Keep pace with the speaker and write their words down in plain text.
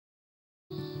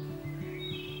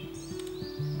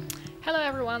Hello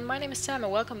everyone, my name is Sam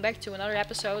and welcome back to another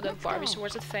episode of Barbie's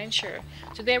Adventure.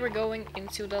 Today we're going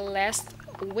into the last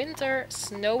winter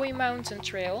snowy mountain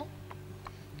trail.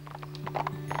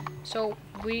 So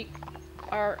we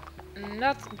are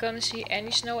not gonna see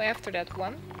any snow after that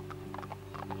one.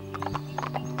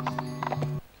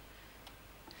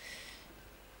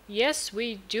 Yes,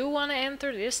 we do want to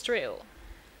enter this trail.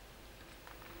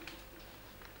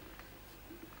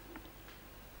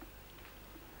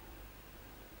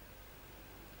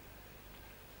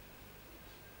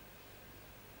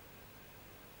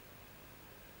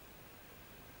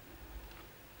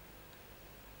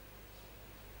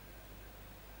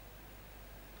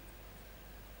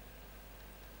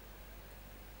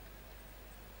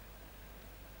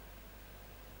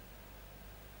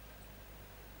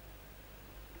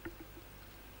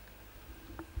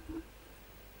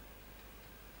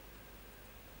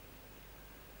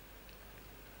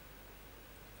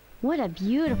 What a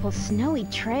beautiful snowy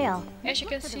trail. As you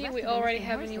can see, we already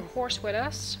have a new horse with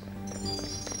us.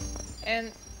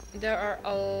 And there are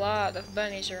a lot of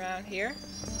bunnies around here.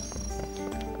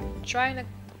 Trying to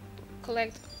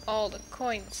collect all the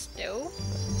coins though.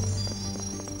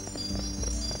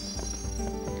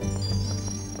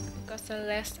 Because the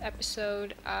last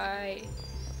episode I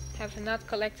have not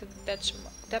collected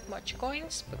that much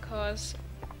coins because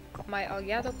my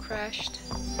Elgato crashed.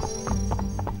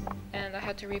 And I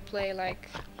had to replay like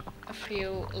a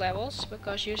few levels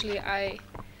because usually I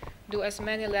do as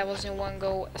many levels in one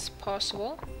go as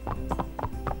possible.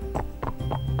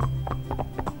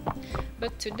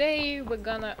 But today we're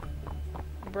gonna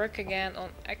work again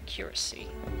on accuracy.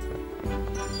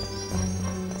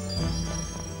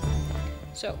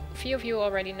 So a few of you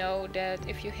already know that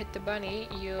if you hit the bunny,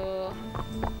 your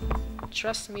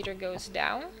trust meter goes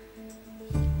down.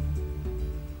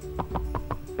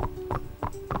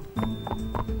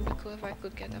 If I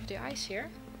could get off the ice here,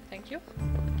 thank you.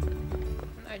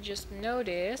 And I just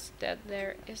noticed that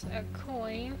there is a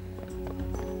coin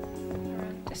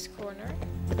around this corner.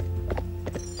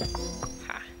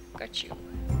 Ha, got you.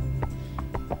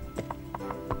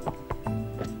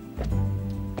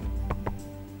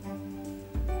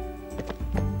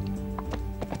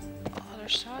 Other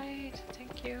side,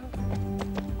 thank you.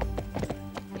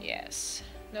 Yes,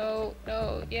 no,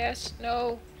 no, yes,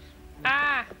 no.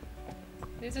 Ah!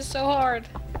 This is so hard.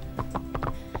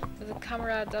 But the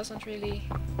camera doesn't really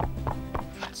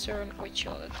turn with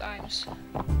you all the times.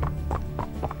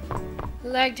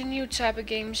 Like the new type of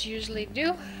games usually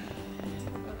do.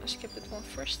 I'm gonna skip that one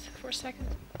first for a second.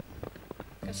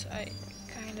 Because I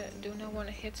kinda do not want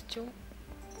to hit too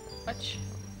much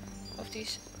of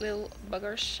these little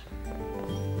buggers.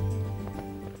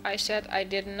 I said I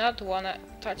did not want to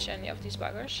touch any of these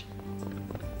buggers.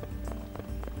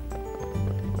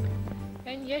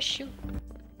 And yes, shoot.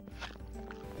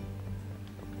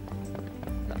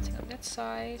 Nothing on that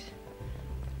side.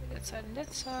 That side and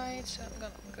that side. So I'm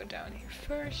gonna go down here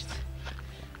first.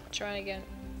 Try again.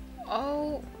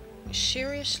 Oh,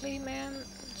 seriously, man?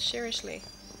 Seriously.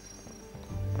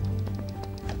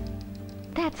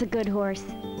 That's a good horse.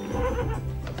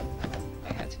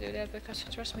 I had to do that because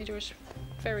the trust meter is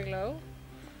very low.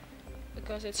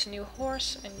 Because it's a new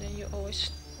horse and then you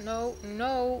always... No,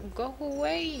 no, go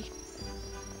away!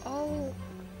 Oh,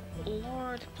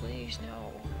 Lord, please,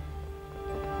 no.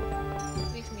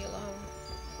 Leave me alone.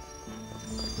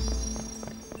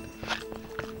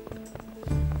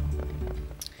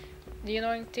 The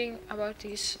annoying thing about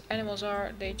these animals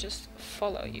are they just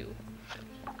follow you.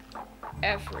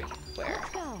 Everywhere. Let's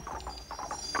go.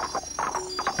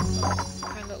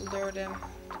 Kinda lure them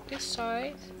to this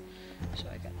side. So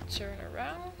I can turn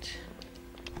around.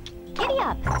 Giddy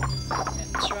up!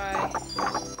 And try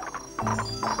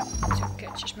to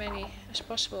catch as many as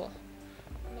possible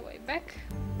on the way back.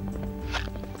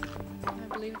 I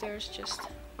believe there's just...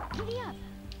 Giddy up!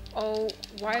 Oh,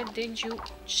 why didn't you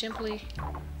simply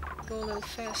go a little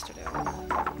faster there?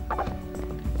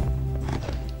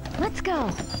 Let's go!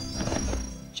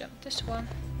 Jump this one.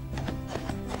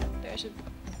 There's a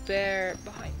bear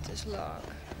behind this log.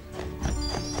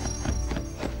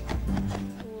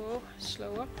 Whoa,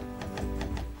 slow up.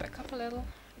 Back up a little.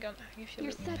 Gonna give you a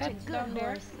little pet down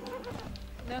there.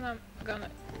 Then I'm gonna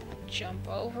jump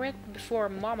over it before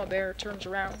Mama Bear turns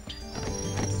around.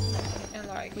 And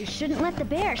like... We shouldn't let the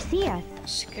bear see us.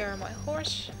 Scare my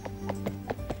horse.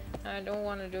 I don't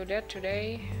want to do that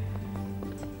today.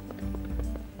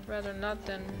 Rather not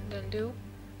than do.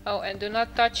 Oh, and do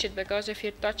not touch it, because if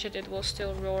you touch it, it will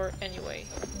still roar anyway.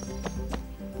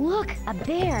 Look, a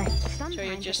bear. Sometimes So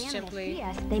you just if simply see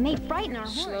us, they may frighten our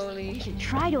slowly horse. We should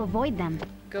try to avoid them.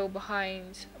 go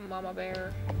behind Mama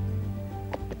Bear.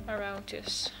 around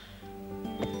this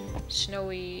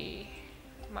snowy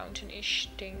mountain-ish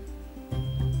thing.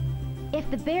 If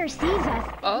the bear sees us,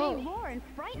 it Oh. may roar and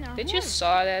frighten our Did you horse.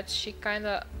 saw that she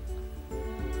kinda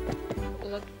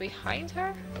looked behind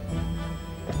her?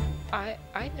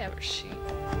 I never see.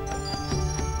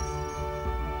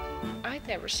 I'd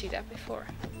never see that before.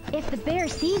 If the bear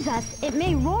sees us, it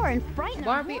may roar and frighten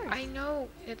Barbie, our horse. I know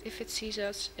that if it sees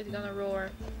us, it's gonna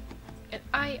roar. And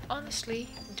I honestly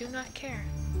do not care.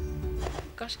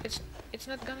 Because it's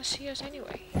not gonna see us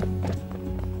anyway.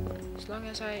 As long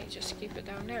as I just keep it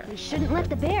down there. We shouldn't let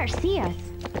the bear see us.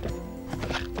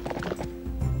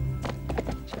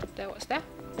 So that was that.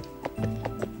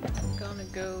 Gonna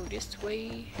go this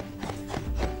way.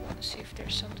 Wanna see if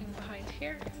there's something behind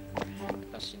here.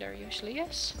 Because there usually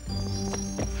is.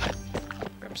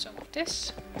 Grab some of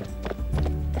this.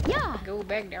 Yeah. Go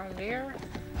back down there.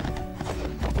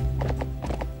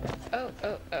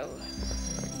 Oh.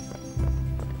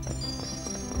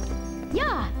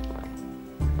 Yeah.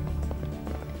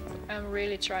 I'm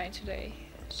really trying today.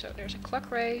 So there's a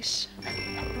clock race.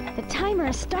 The timer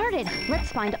has started.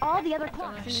 Let's find all the other Gonna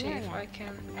clocks see in the if I area.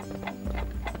 can.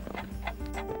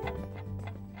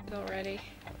 Already.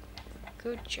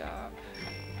 Good job.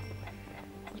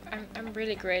 I'm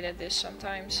really great at this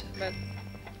sometimes, but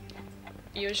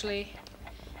usually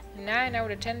 9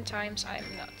 out of 10 times I'm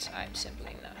not. I'm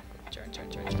simply not. Turn.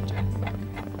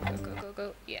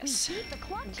 Go. Yes. We beat the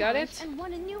clock Got challenge it. and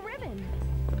won a new ribbon.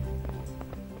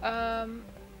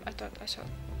 I thought I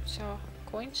saw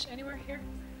coins anywhere here?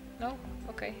 No?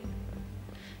 Okay.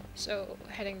 So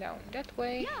heading down that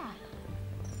way. Yeah.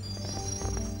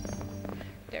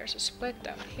 There's a split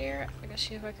down here. I can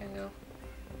see if I can go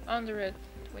under it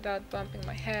without bumping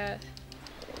my head.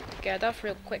 Get off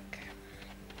real quick.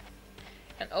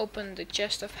 And open the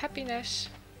chest of happiness.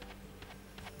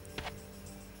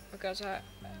 Because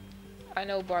I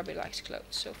know Barbie likes clothes,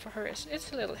 so for her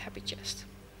it's a little happy chest.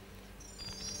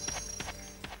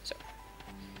 So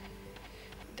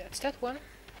that's that one.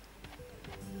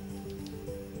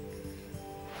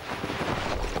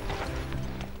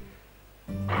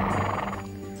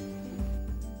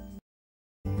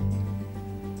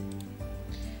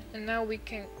 And now we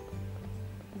can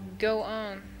go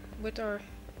on with our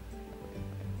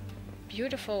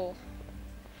beautiful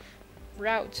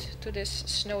route to this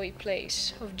snowy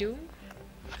place of doom.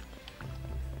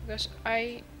 Because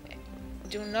I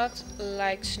do not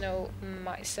like snow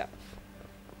myself.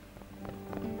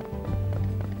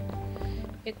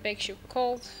 It makes you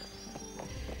cold,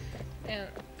 and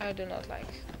I do not like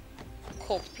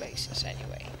cold places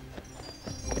anyway.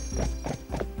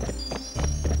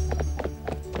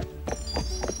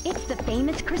 It's the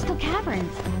famous Crystal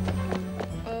Caverns.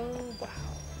 Oh wow.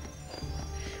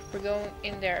 We're going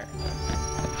in there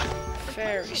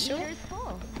very soon. Meter's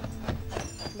full.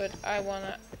 But I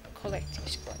wanna collect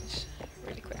these coins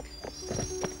really quick.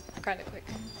 Kinda quick.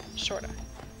 Sorta.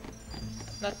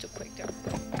 Not too quick though.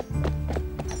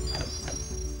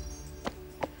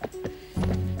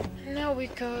 Now we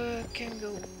can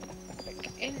go back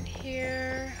in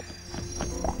here.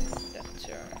 Then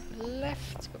turn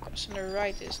left, because on the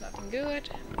right is nothing good.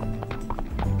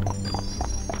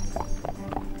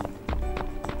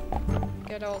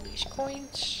 Get all these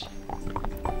coins.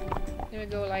 Then we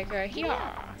go like here.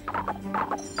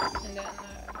 And then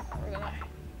we're gonna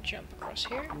jump across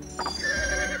here.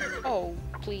 Oh,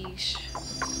 please.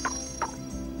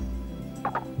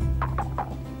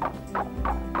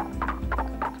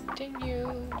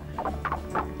 Continue.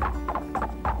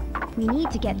 We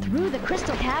need to get through the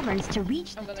Crystal Caverns to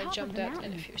reach I'm the gonna top jump of the that in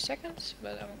mountain. a few seconds,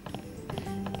 but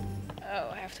oh,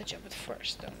 I have to jump it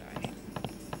first, don't I?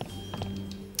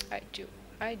 I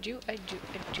do.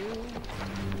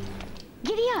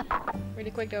 Giddy up!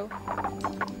 Really quick though.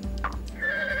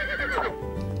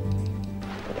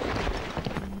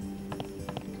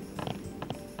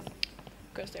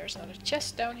 Because there's another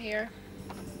chest down here.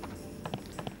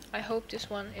 I hope this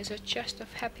one is a chest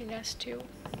of happiness too.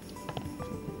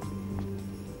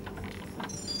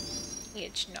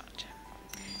 It's not.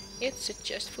 It's a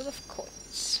chest full of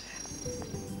coins.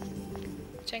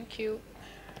 Thank you,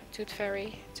 Tooth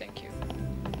Fairy. Thank you.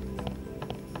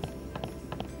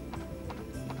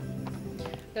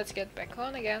 Let's get back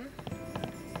on again.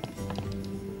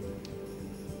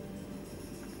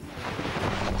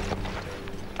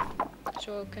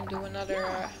 So I can do another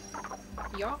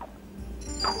yeah.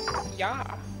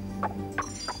 Yeah.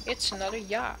 It's another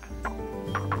yeah.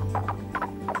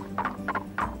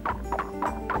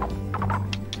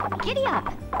 Giddy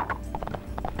up!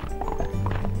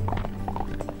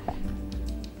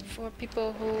 For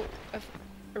people who have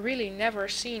really never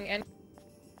seen any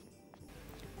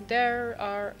There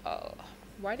are...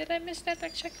 why did I miss that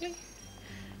exactly?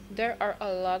 There are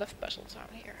a lot of puzzles down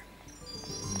here.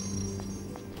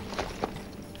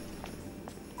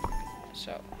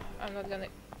 So I'm not gonna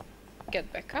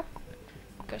get back up,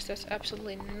 because that's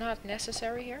absolutely not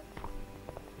necessary here.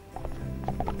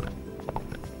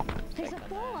 There's a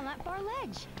hole on that far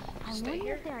ledge. I Stay wonder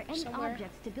here if there are any somewhere.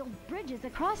 objects to build bridges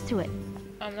across to it.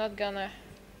 I'm not gonna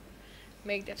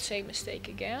make that same mistake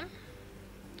again,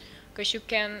 because you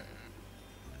can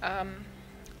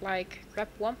like grab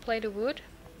one plate of wood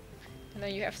and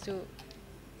then you have to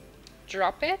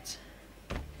drop it,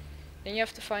 then you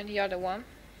have to find the other one,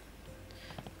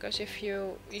 because if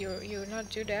you not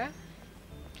do that,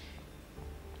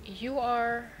 you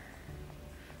are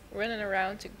running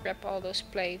around to grab all those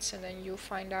plates and then you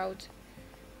find out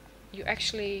you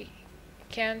actually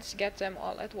can't get them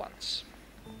all at once.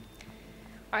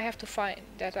 I have to find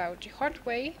that out the hard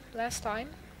way last time,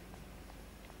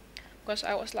 because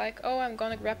I was like, oh, I'm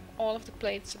gonna grab all of the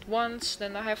plates at once,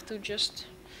 then I have to just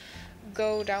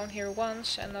go down here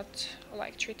once and not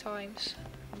like 3 times.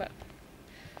 But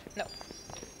no,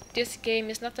 this game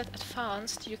is not that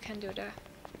advanced, you can do that.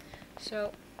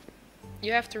 So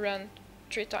you have to run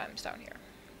 3 times down here.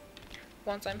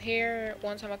 Once I'm here,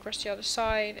 once I'm across the other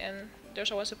side, and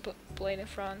there's always a plate in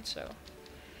front, so...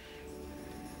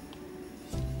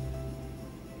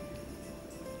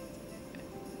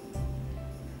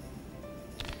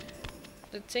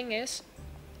 The thing is,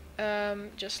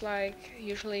 just like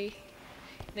usually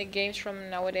in the games from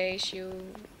nowadays,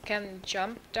 you can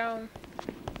jump down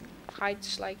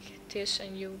heights like this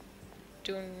and you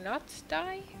do not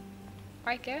die,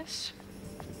 I guess.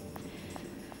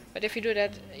 But if you do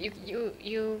that,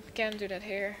 you can do that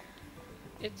here.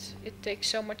 It takes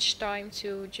so much time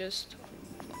to just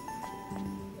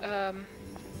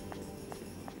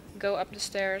go up the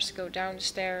stairs, go down the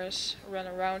stairs, run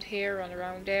around here, run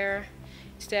around there,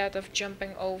 instead of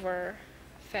jumping over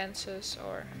fences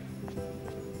or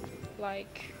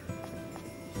like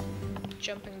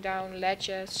jumping down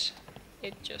ledges.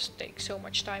 It just takes so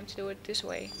much time to do it this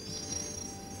way.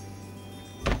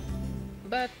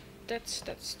 But that's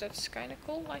kind of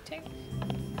cool, I think.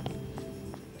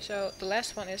 So the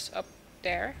last one is up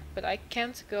there, but I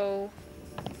can't go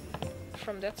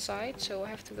from that side, so I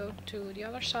have to go to the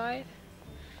other side,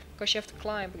 because you have to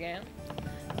climb again.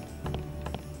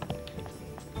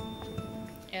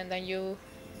 And then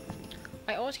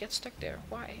I always get stuck there,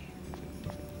 why?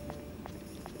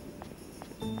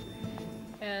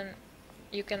 And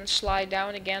you can slide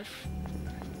down again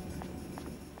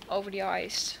over the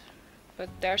ice. But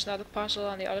there's another puzzle,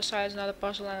 on the other side is another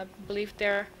puzzle, and I believe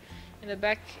there in the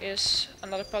back is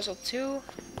another puzzle too.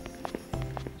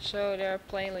 So there are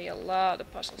plainly a lot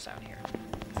of puzzles down here.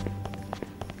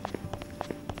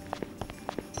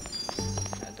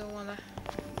 I don't wanna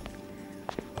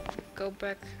go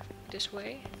back this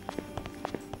way,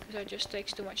 because that just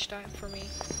takes too much time for me.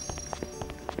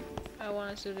 I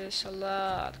want to do this a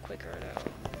lot quicker though.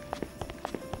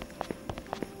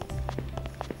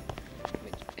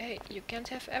 But hey, you can't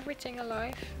have everything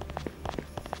alive.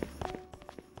 I'm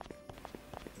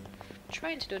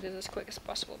trying to do this as quick as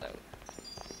possible though.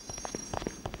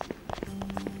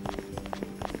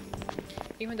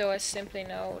 Even though I simply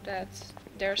know that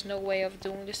there's no way of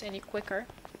doing this any quicker.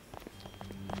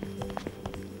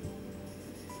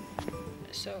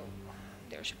 So,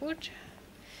 there's wood.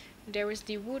 There is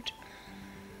the wood.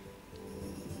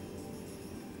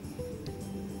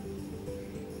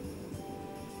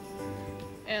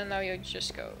 And now you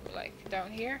just go like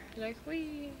down here, like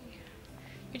wee.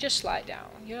 You just slide down.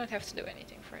 You don't have to do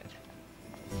anything for it.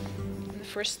 And the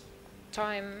first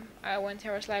time I went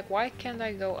here, I was like, why can't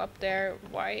I go up there?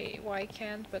 Why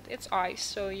can't? But it's ice,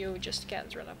 so you just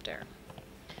can't run up there.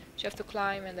 So you have to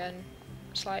climb and then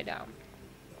slide down.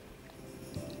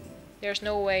 There's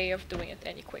no way of doing it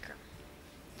any quicker.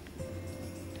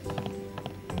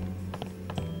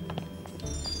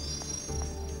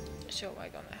 So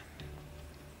I'm gonna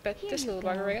pet this little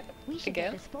bugger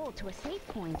again. This bowl to a safe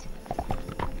point.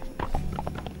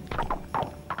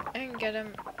 And get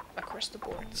him across the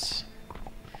boards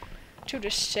to the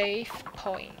safe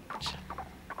point.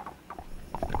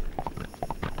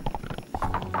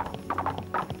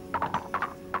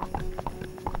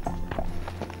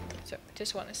 So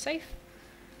this one is safe.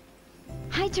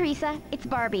 Hi, Teresa. It's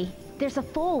Barbie. There's a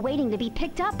foal waiting to be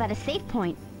picked up at a safe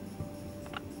point.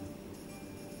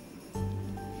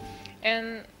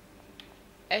 And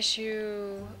as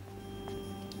you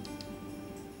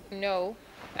know,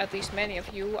 at least many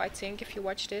of you, I think, if you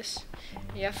watch this,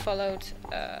 you have followed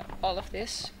all of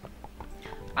this,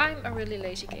 I'm a really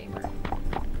lazy gamer.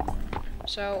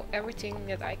 So everything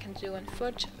that I can do on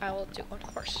foot, I will do on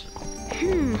horse.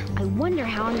 I wonder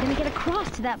how I'm gonna get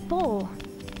across to that foal.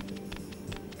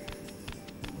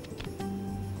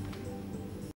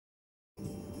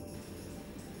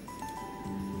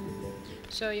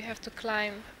 So you have to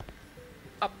climb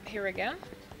up here again.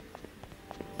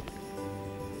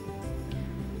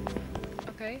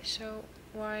 Okay, so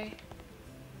why?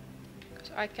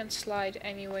 Because I can slide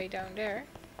anyway down there.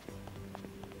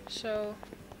 So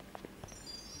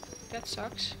that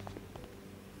sucks.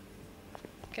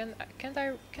 Can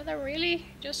I really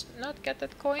just not get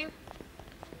that coin?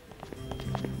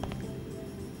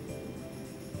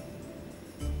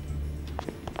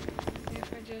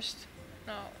 If I just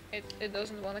no, it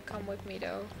doesn't want to come with me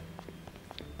though.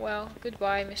 Well,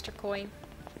 goodbye, Mr. Coin.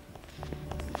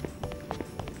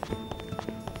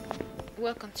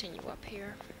 We'll continue up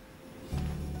here.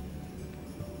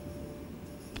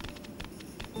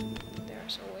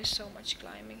 There's always so much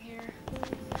climbing here.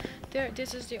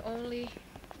 This is the only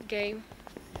game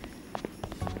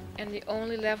and the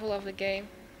only level of the game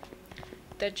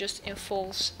that just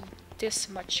involves this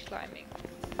much climbing.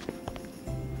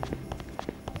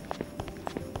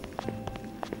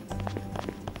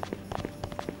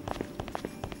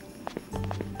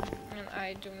 And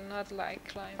I do not like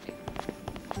climbing.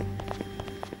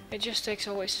 It just takes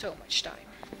always so much time.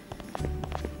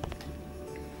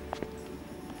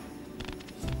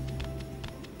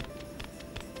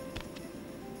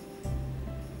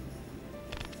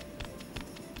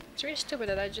 It's really stupid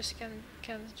that I just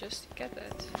can't just get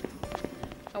it.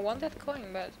 I want that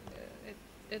coin, but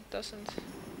it doesn't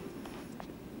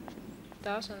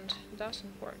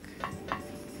work.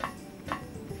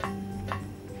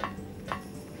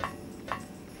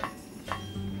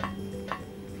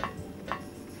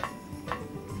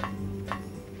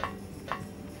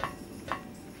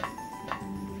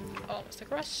 Almost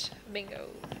across. Bingo.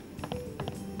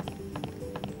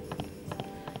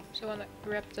 So I wanna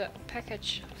grab the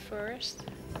package first.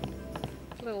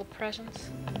 A little present.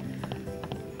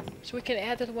 So we can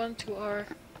add that one to our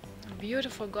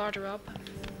beautiful garderobe.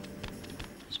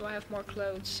 So I have more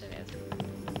clothes in it.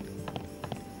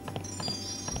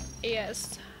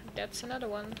 Yes, that's another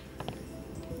one.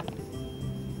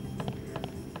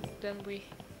 Then we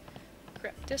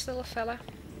grab this little fella.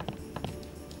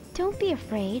 Don't be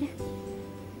afraid.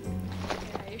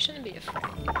 Yeah, you shouldn't be afraid.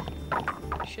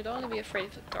 You should only be afraid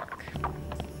of the dark.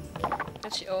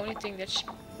 That's the only thing that's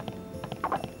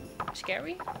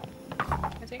scary,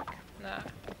 I think. Nah,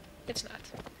 it's not.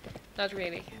 Not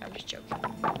really, I'm just joking.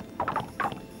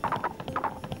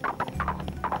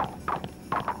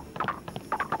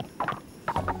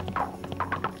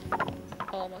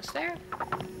 Almost there.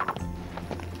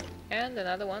 And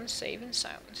another one safe and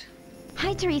sound.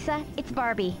 Hi, Teresa. It's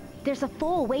Barbie. There's a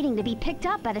foal waiting to be picked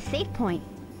up at a safe point.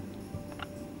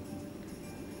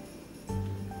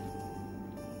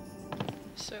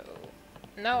 So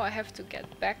now I have to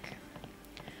get back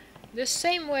the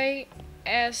same way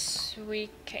as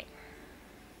we came.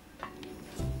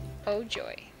 Oh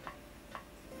joy.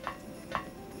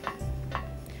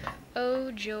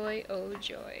 Oh joy, oh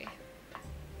joy.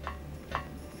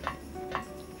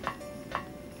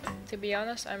 To be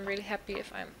honest, I'm really happy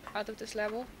if I'm out of this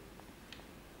level.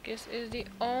 This is the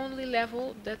only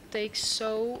level that takes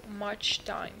so much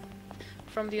time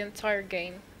from the entire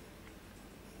game.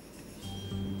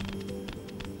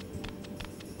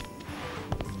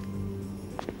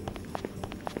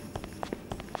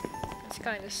 It's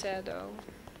kinda sad though.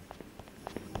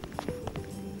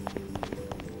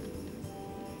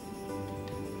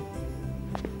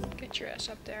 Get your ass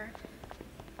up there.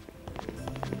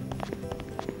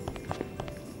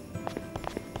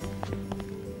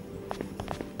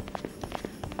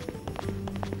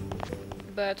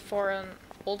 But for an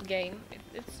old game,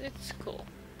 it's cool.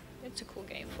 It's a cool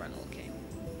game for an old game.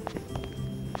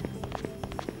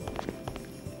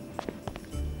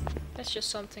 That's just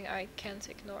something I can't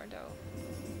ignore though.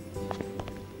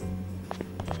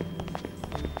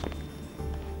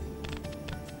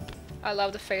 I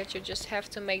love the fact that you just have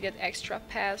to make that extra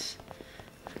pass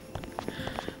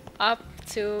up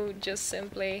to just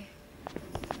simply...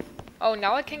 Oh,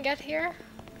 now I can get here?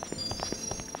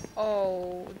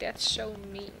 Oh, that's so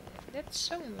mean. That's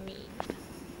so mean.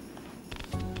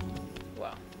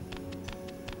 Well,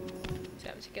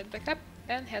 time to get back up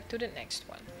and head to the next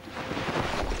one.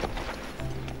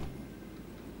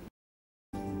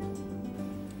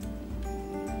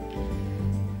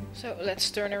 So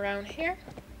let's turn around here.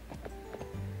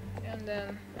 And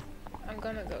then I'm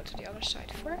gonna go to the other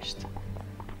side first.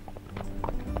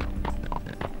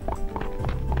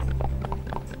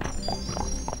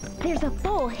 There's a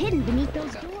foal hidden beneath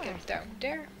those doors. Get down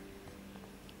there.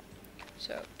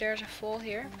 So there's a fall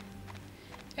here.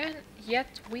 And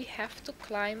yet we have to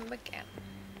climb again.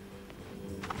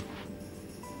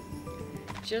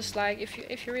 Just like if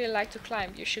you really like to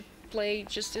climb, you should play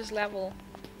just this level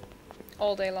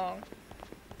all day long.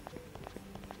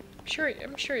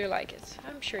 I'm sure you like it.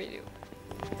 I'm sure you do.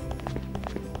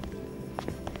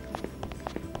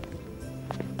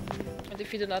 And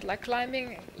if you do not like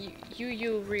climbing,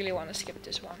 you really want to skip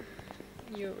this one.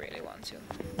 You really want to.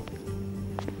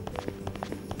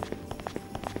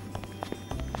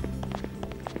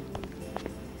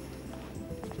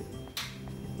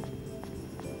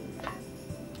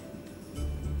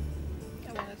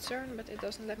 Turn, but it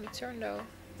doesn't let me turn though.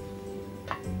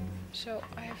 So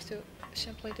I have to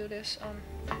simply do this on...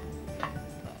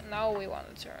 now we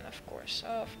want to turn, of course.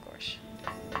 Of course.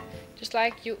 Just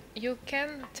like you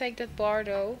can take that bar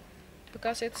though,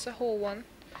 because it's a whole one,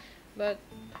 but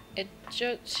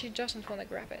she doesn't want to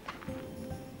grab it.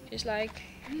 She's like,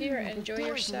 here, enjoy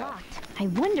yourself. Locked. I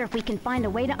wonder if we can find a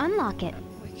way to unlock it.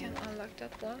 We can unlock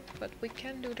that one, but we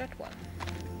can do that one.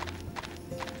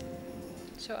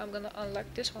 So I'm gonna unlock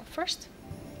this one first.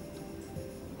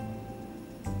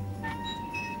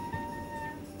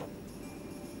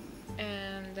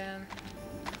 And then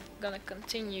gonna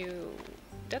continue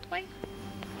that way.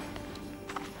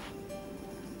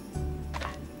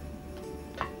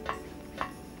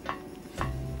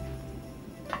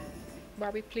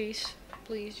 Barbie, please,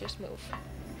 please just move.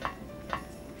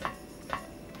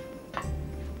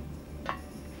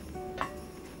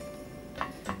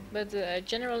 But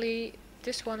generally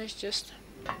this one is just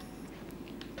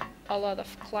a lot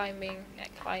of climbing and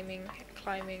climbing and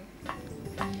climbing.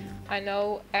 I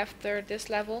know after this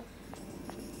level,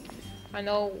 I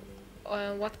know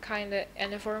what kind of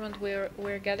environment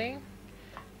we're getting,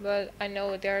 but I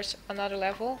know there's another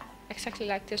level exactly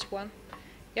like this one.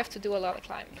 You have to do a lot of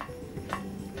climbing.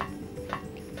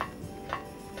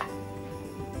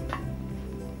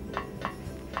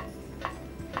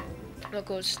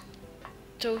 Look,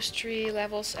 those 3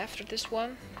 levels after this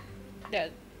one, yeah,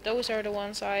 those are the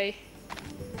ones I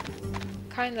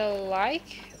kinda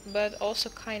like, but also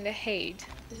kinda hate.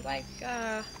 It's like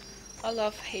a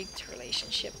love-hate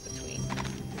relationship between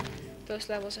those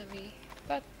levels and me.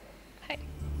 But hey,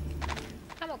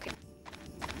 I'm okay.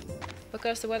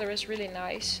 Because the weather is really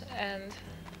nice and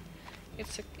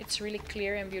it's really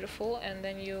clear and beautiful, and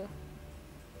then you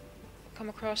come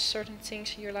across certain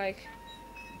things and you're like,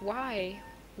 why?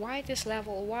 Why this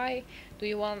level? Why do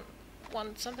you want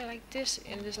something like this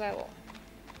in this level?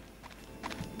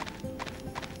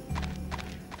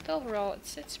 But overall,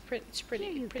 it's pretty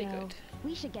good.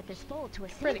 We should get this fold to a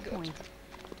Pretty save good. point.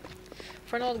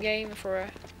 For an old game, for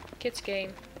a kids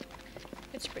game,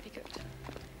 it's pretty good.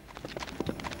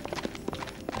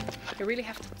 You really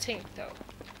have to think though.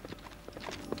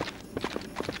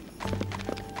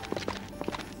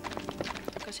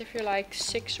 Because if you're like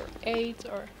 6 or 8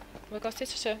 or... because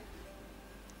this is a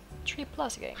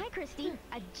 3+ game. Hi, Christy.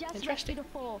 I just Interesting. rescued a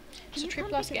foal. It's a Can you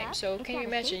 3+ come pick it game, up? so It's can at you a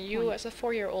imagine save you point. as a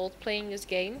 4-year-old playing this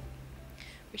game,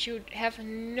 but you have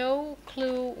no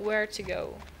clue where to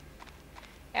go.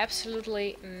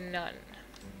 Absolutely none.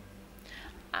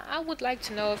 I would like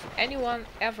to know if anyone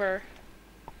ever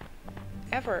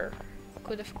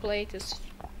could have played this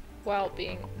while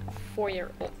being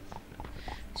 4-year-old.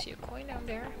 See a coin down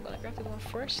there. I'm gonna grab that one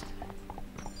first.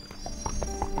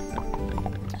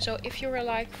 So if you were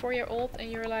like 4-year-old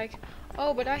and you're like,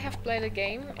 oh, but I have played a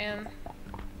game and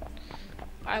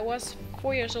I was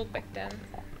 4 years old back then,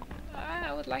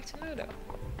 I would like to know though.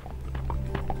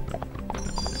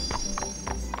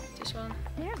 This one.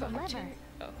 There's a lever. Continue.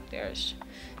 Oh,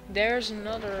 there's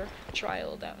another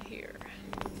trial down here.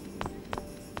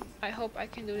 I hope I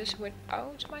can do this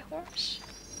without my horse.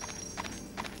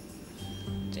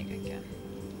 I think I can.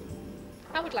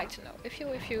 I would like to know if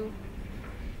you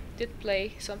did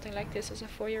play something like this as a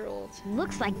 4-year-old.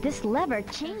 Looks like this lever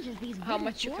changes these How wooden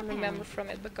much you floor can remember panels. from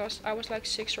it, because I was like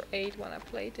 6 or 8 when I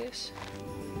played this.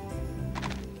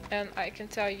 And I can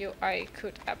tell you I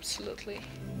could absolutely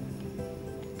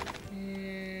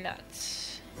not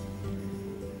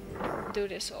do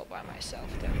this all by myself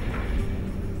though.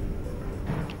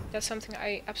 That's something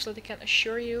I absolutely can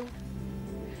assure you.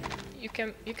 You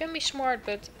can be smart,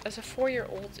 but as a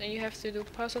 4-year-old and you have to do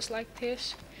puzzles like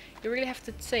this, you really have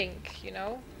to think, you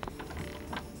know?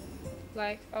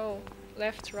 Like, oh,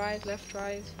 left, right, left,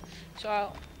 right. So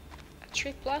a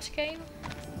 3+ game,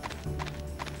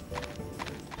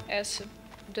 as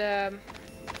the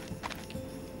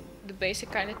basic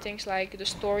kind of things, like the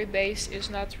story base is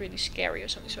not really scary or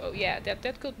something. So yeah,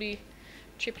 that could be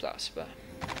 3+, but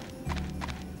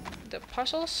the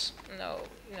puzzles? No,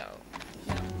 no,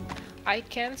 no. I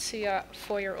can't see a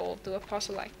 4-year-old do a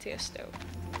puzzle like this though.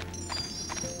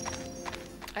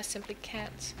 I simply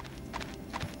can't.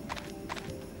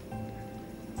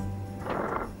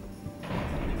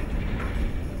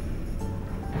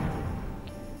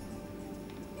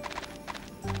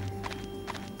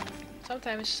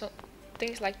 Sometimes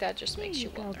things like that just makes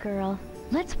you wonder. Girl.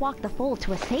 Let's walk the foal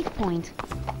to a safe point.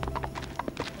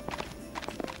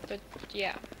 But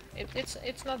yeah,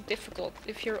 it's not difficult.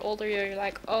 If you're older, you're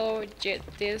like, oh,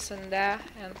 this and that,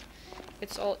 and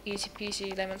it's all easy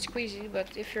peasy lemon squeezy.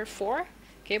 But if you're 4,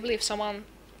 can you believe someone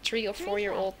 3 or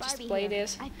 4-year-old just play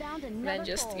this and then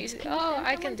just easy? Oh,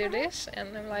 I can do this,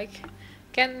 and I'm like,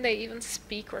 can they even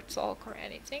speak or talk or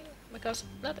anything? Because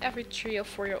not every 3 or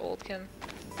 4-year-old can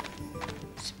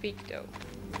speak though.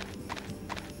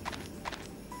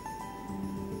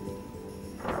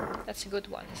 That's a good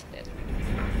one, isn't it?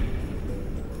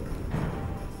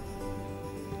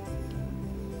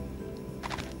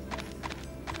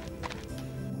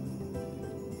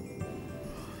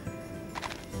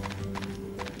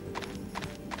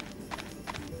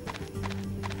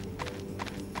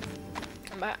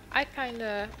 But I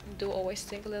kinda do always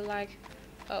think a little like,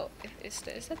 oh, is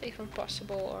that even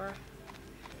possible, or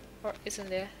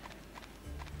isn't it?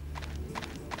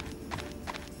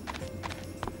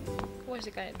 Always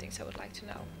the kind of things I would like to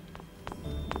know.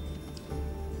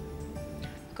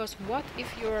 Because what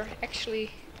if you're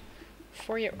actually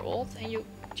 4-year-old and you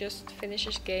just finish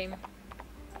this game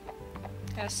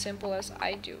as simple as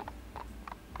I do?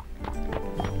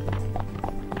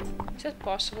 Is that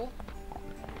possible?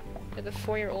 That a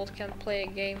 4-year-old can play a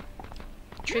game,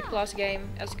 3+ game,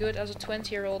 as good as a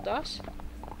 20-year-old does?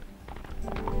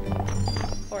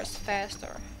 Or as fast,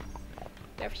 or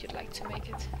whatever you'd like to make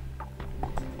it.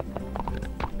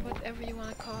 Whatever you want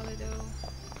to call it though.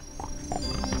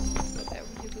 Whatever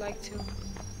you'd like to.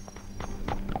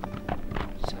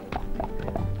 So,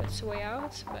 that's the way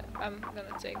out, but I'm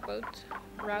gonna take both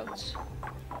routes.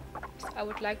 I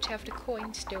would like to have the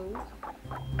coins though.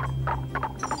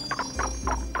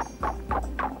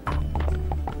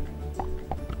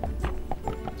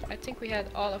 I think we had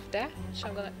all of that, so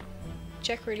I'm gonna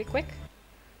check really quick.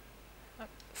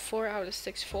 4 out of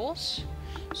 6 falls,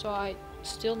 so I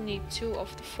still need 2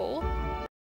 of the fall.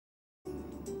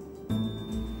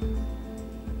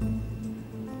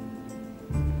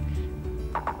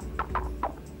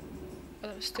 But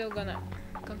I'm still gonna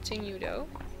continue though.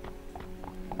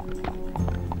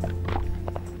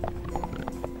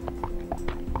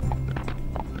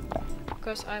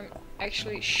 Because I'm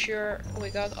actually sure we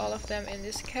got all of them in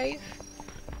this cave.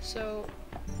 So,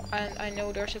 and I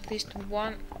know there's at least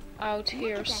one out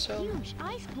here somewhere,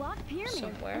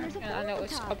 and I know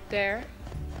it's up there.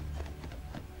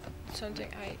 Something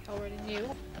I already knew.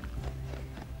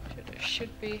 So there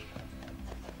should be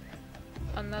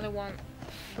another one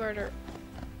further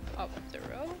up the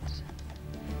road.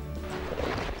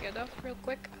 Get off real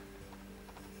quick.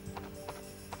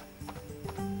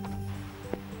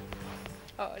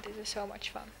 Oh, this is so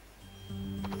much fun.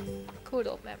 Good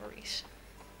old memories.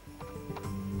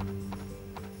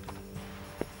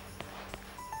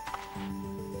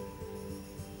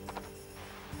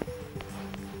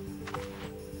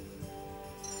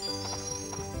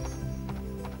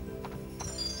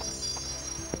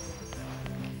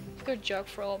 Good job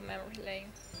for old memory lane.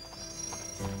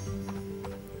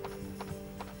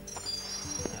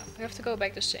 We have to go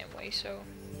back the same way, so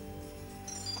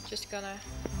just gonna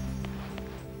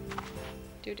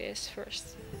do this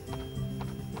first.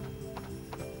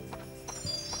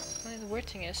 And the weird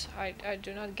thing is, I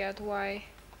do not get why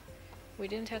we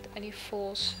didn't have any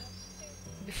falls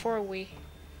before we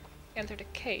entered the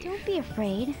cave. Don't be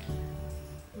afraid.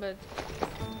 But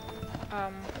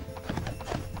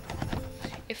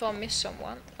if I miss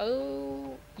someone,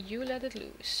 oh, you let it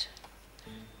loose.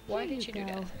 Why did you do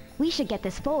that? We should get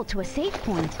this foal to a safe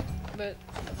point. But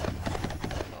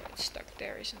oh, it's stuck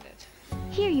there, isn't it?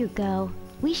 Here you go.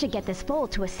 We should get this foal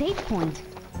to a safe point.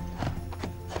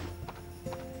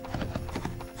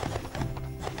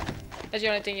 That's the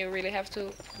only thing you really have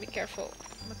to be careful,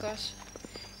 because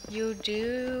you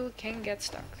can get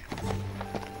stuck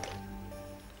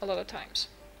a lot of times.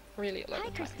 Really a lot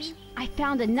of times. I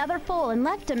found another foal and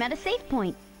left him at a safe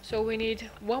point. So we need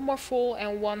 1 more foal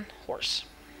and 1 horse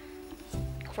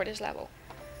for this level.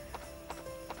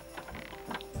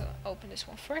 We'll open this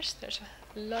one first. There's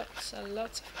lots and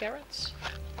lots of carrots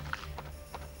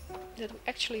that we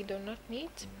actually do not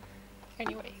need.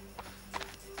 Anyway.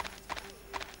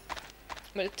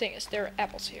 But the thing is, there are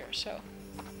apples here, so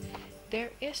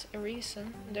there is a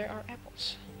reason there are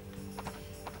apples.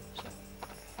 So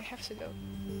we have to go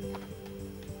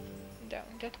down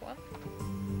that one.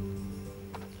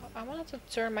 I wanted to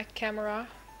turn my camera,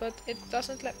 but it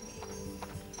doesn't let me.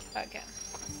 Again.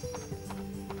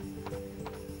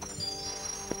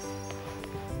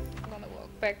 I'm gonna walk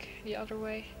back the other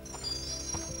way.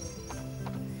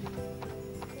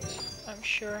 I'm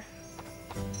sure.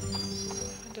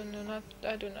 I do not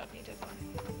need that one.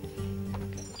 I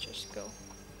can just go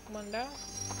one down.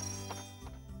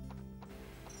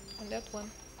 And that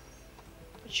one.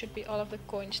 It should be all of the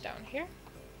coins down here.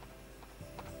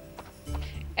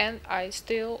 And I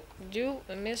still do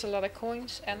miss a lot of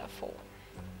coins and a fall.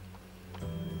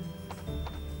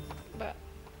 But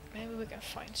maybe we can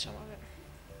find some of it.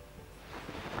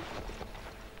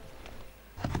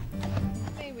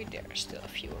 Maybe there are still a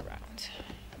few around.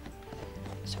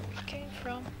 That's where we came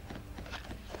from.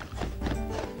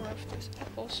 More of these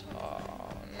apples.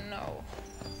 Oh no.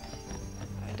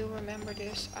 I do remember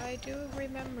this. I do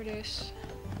remember this.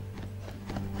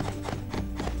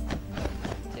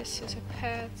 This is a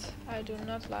pet I do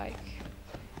not like.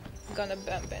 I'm gonna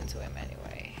bump into him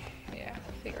anyway. Yeah,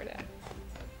 figure that.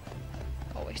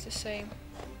 Always the same.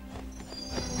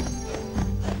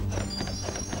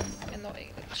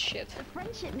 Annoying little shit. The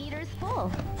friendship meter is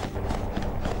full.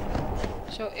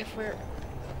 So if we're...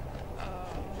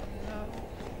 Oh no.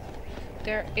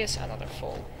 There is another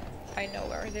fall. I know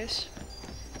where it is.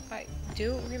 I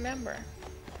do remember.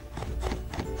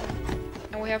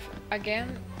 And we have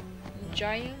again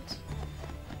giant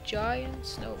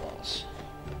snowballs.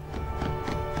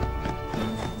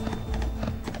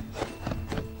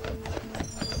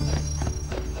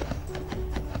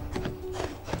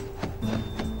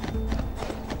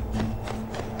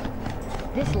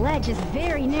 This ledge is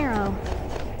very narrow.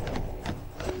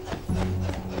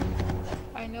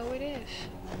 I know it is.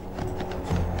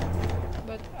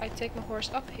 But I take my horse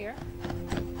up here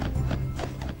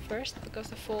first because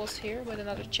the fall is here with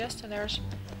another chest and there's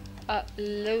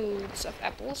loads of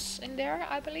apples in there,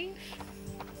 I believe.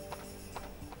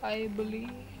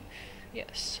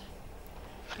 Yes.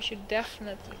 We should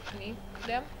definitely need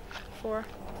them for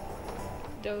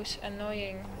those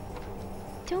annoying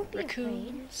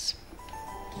raccoons.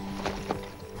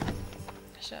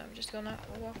 So I'm just gonna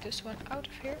walk this one out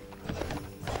of here.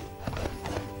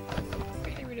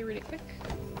 Really quick.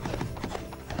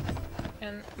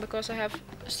 And because I have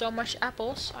so much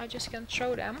apples, I just can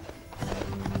throw them.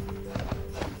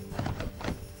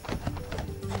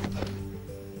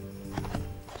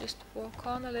 Just walk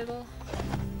on a little.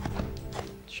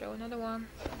 Throw another one.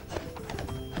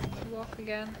 Walk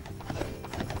again.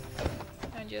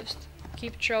 And just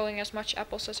keep throwing as much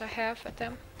apples as I have at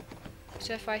them.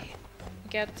 So if I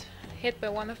get hit by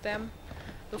one of them,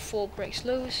 the fall breaks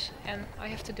loose and I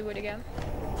have to do it again.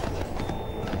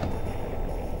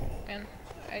 And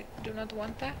I do not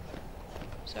want that.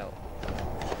 So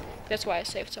that's why I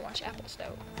saved so much apples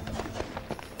though.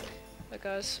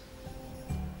 Because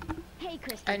Hey,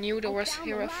 Kristen, I knew there was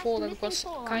here a fall that was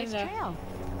kinda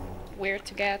weird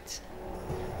to get.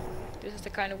 This is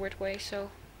the kind of weird way, so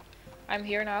I'm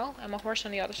here now and my horse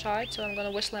on the other side, so I'm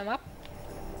gonna whistle him up.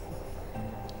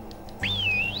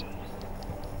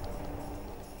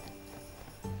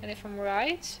 And if I'm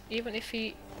right, even if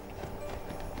he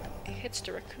hits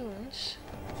the raccoons,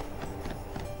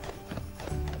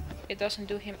 it doesn't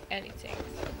do him anything.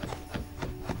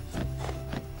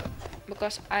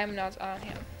 Because I'm not on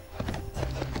him.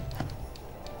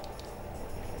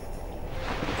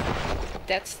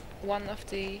 That's one of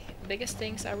the biggest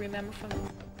things I remember from...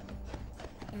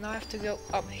 And now I have to go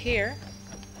up here.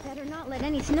 Better not let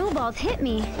any snowballs hit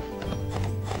me.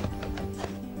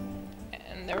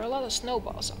 And there are a lot of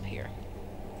snowballs up here.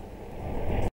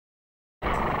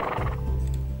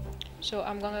 So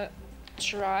I'm gonna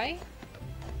try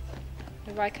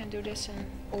if I can do this in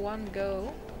one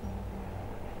go.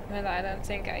 But I don't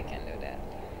think I can do that.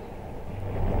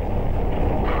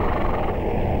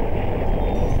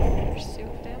 There's two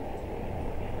of them.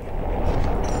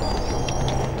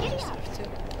 Just have to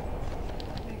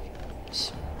make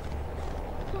this.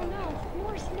 Oh no,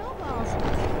 more snowballs.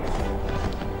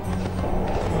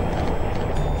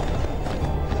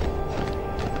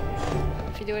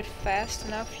 If you do it fast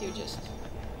enough, you just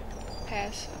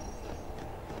pass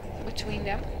between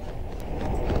them.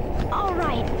 All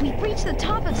right, we've reached the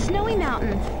top of Snowy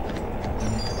Mountain.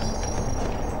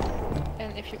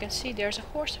 And if you can see, there's a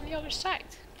horse on the other side.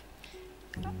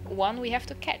 One we have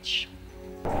to catch.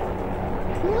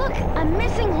 Look, a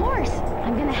missing horse.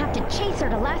 I'm gonna have to chase her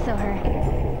to lasso her.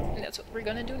 And that's what we're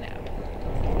gonna do now.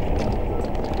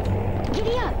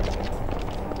 Giddy up.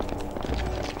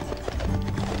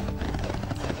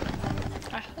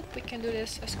 I hope we can do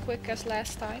this as quick as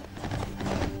last time.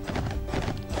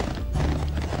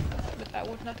 But I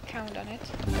would not count on it.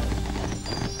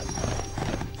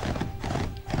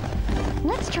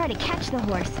 Let's try to catch the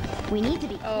horse. We need to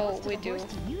be close to we the do.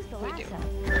 horse to use the We do.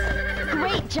 lasso.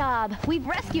 Great job! We've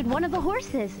rescued one of the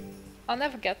horses. I'll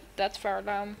never get that far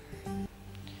down.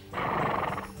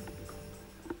 Hi,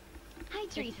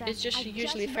 Teresa. It's just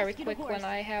usually very quick when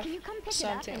I have Can you come pick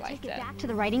something it up and like take that. it back to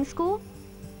the riding school?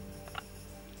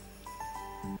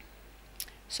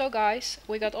 So guys,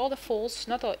 we got all the falls,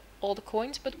 not all the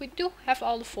coins, but we do have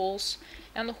all the falls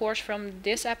and the horse from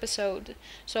this episode.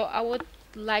 So I would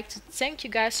like to thank you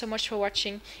guys so much for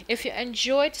watching. If you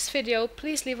enjoyed this video,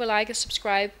 please leave a like and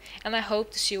subscribe, and I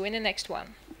hope to see you in the next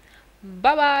one.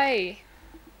 Bye bye!